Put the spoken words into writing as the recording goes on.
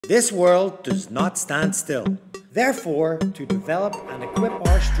This world does not stand still. Therefore, to develop and equip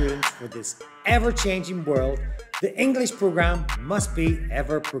our students for this ever-changing world, the English program must be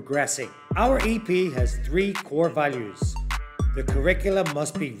ever progressing. Our EP has 3 core values. The curriculum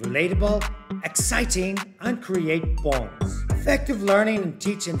must be relatable, exciting, and create bonds. Effective learning and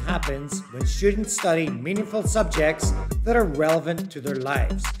teaching happens when students study meaningful subjects that are relevant to their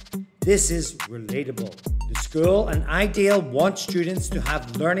lives. This is relatable. The school and Ideal want students to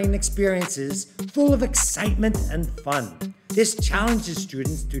have learning experiences full of excitement and fun. This challenges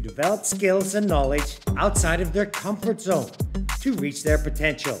students to develop skills and knowledge outside of their comfort zone to reach their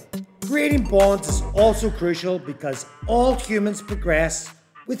potential. Creating bonds is also crucial because all humans progress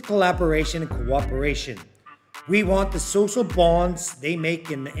with collaboration and cooperation. We want the social bonds they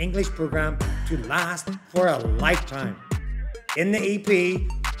make in the English program to last for a lifetime. In the EP,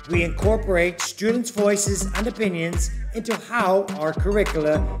 we incorporate students' voices and opinions into how our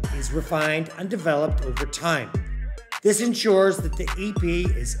curricula is refined and developed over time. This ensures that the EP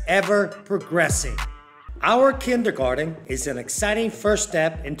is ever progressing. Our kindergarten is an exciting first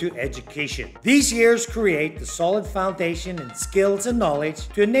step into education. These years create the solid foundation in skills and knowledge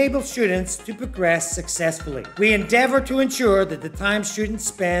to enable students to progress successfully. We endeavor to ensure that the time students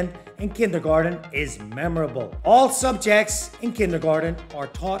spend in kindergarten is memorable. All subjects in kindergarten are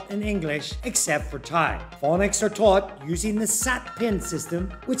taught in English except for Thai. Phonics are taught using the SAT-PIN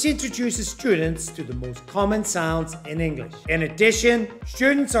system, which introduces students to the most common sounds in English. In addition,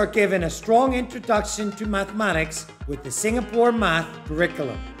 students are given a strong introduction to mathematics with the Singapore Math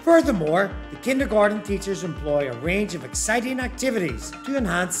curriculum. Furthermore, the kindergarten teachers employ a range of exciting activities to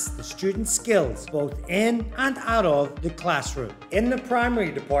enhance the students' skills both in and out of the classroom. In the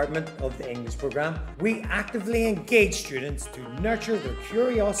primary department of the English program, we actively engage students to nurture their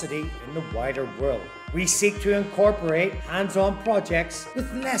curiosity in the wider world. We seek to incorporate hands-on projects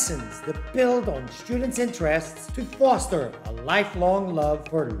with lessons that build on students' interests to foster a lifelong love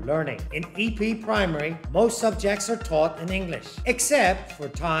for learning. In EP Primary, most subjects are taught in English, except for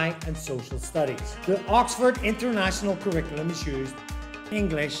Thai and social studies. The Oxford International Curriculum is used in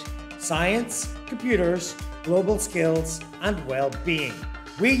English, science, computers, global skills, and well-being.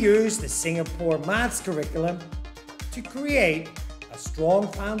 We use the Singapore Maths curriculum to create a strong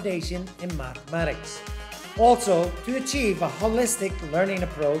foundation in mathematics. Also, to achieve a holistic learning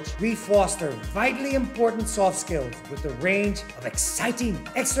approach, we foster vitally important soft skills with a range of exciting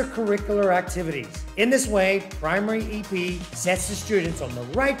extracurricular activities. In this way, Primary EP sets the students on the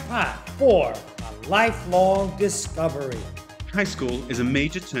right path for a lifelong discovery. High school is a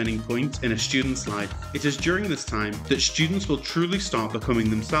major turning point in a student's life. It is during this time that students will truly start becoming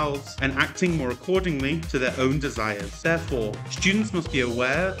themselves and acting more accordingly to their own desires. Therefore, students must be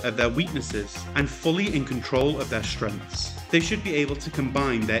aware of their weaknesses and fully in control of their strengths. They should be able to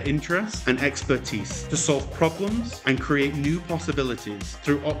combine their interests and expertise to solve problems and create new possibilities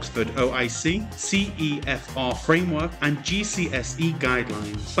through Oxford OIC, CEFR framework, and GCSE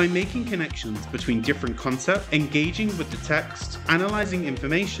guidelines. By making connections between different concepts, engaging with the text, analyzing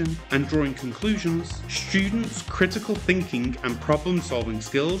information, and drawing conclusions, students' critical thinking and problem-solving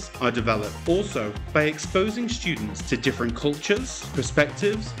skills are developed. Also, by exposing students to different cultures,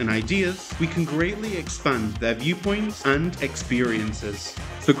 perspectives, and ideas, we can greatly expand their viewpoints and experiences.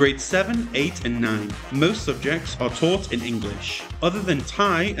 For grades 7, 8, and 9, most subjects are taught in English. Other than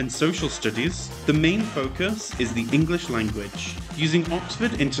Thai and social studies, the main focus is the English language. Using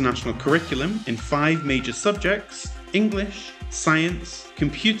Oxford International Curriculum in 5 major subjects: English, science,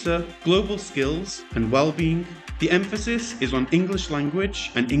 computer, global skills, and well-being, the emphasis is on English language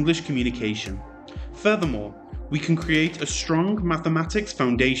and English communication. Furthermore, we can create a strong mathematics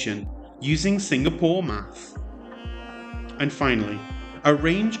foundation using Singapore Math. And finally, a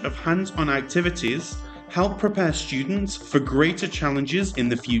range of hands-on activities help prepare students for greater challenges in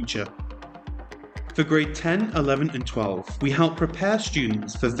the future. For grade 10, 11, and 12, we help prepare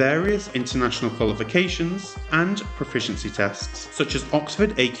students for various international qualifications and proficiency tests, such as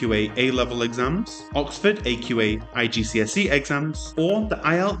Oxford AQA A-level exams, Oxford AQA IGCSE exams, or the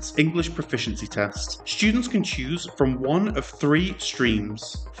IELTS English proficiency test. Students can choose from one of 3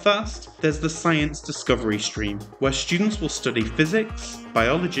 streams. First, there's the Science Discovery stream, where students will study physics,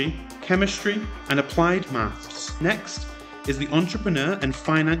 biology, chemistry, and applied maths. Next, is the Entrepreneur and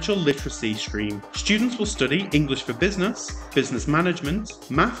Financial Literacy stream. Students will study English for Business, Business Management,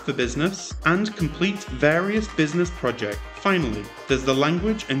 Math for Business, and complete various business projects. Finally, there's the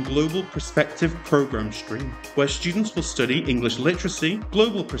Language and Global Perspective program stream, where students will study English literacy,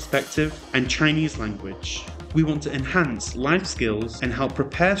 global perspective, and Chinese language. We want to enhance life skills and help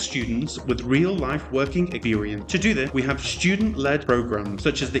prepare students with real-life working experience. To do this, we have student-led programs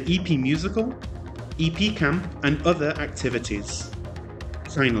such as the EP Musical, EP Camp, and other activities.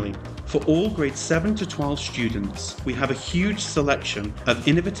 Finally, for all grades 7 to 12 students, we have a huge selection of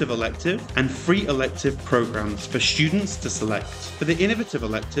innovative elective and free elective programs for students to select. For the innovative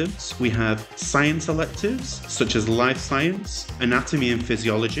electives, we have science electives such as life science, anatomy and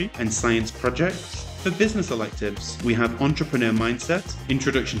physiology, and science projects. For business electives, we have Entrepreneur Mindset,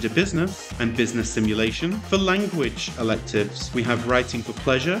 Introduction to Business, and Business Simulation. For language electives, we have Writing for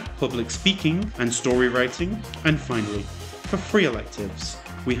Pleasure, Public Speaking, and Story Writing. And finally, for free electives,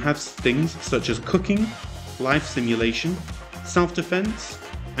 we have things such as Cooking, Life Simulation, Self-Defense,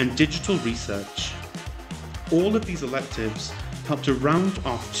 and Digital Research. All of these electives help to round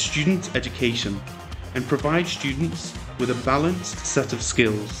off student education and provide students with a balanced set of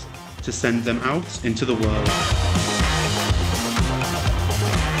skills to send them out into the world.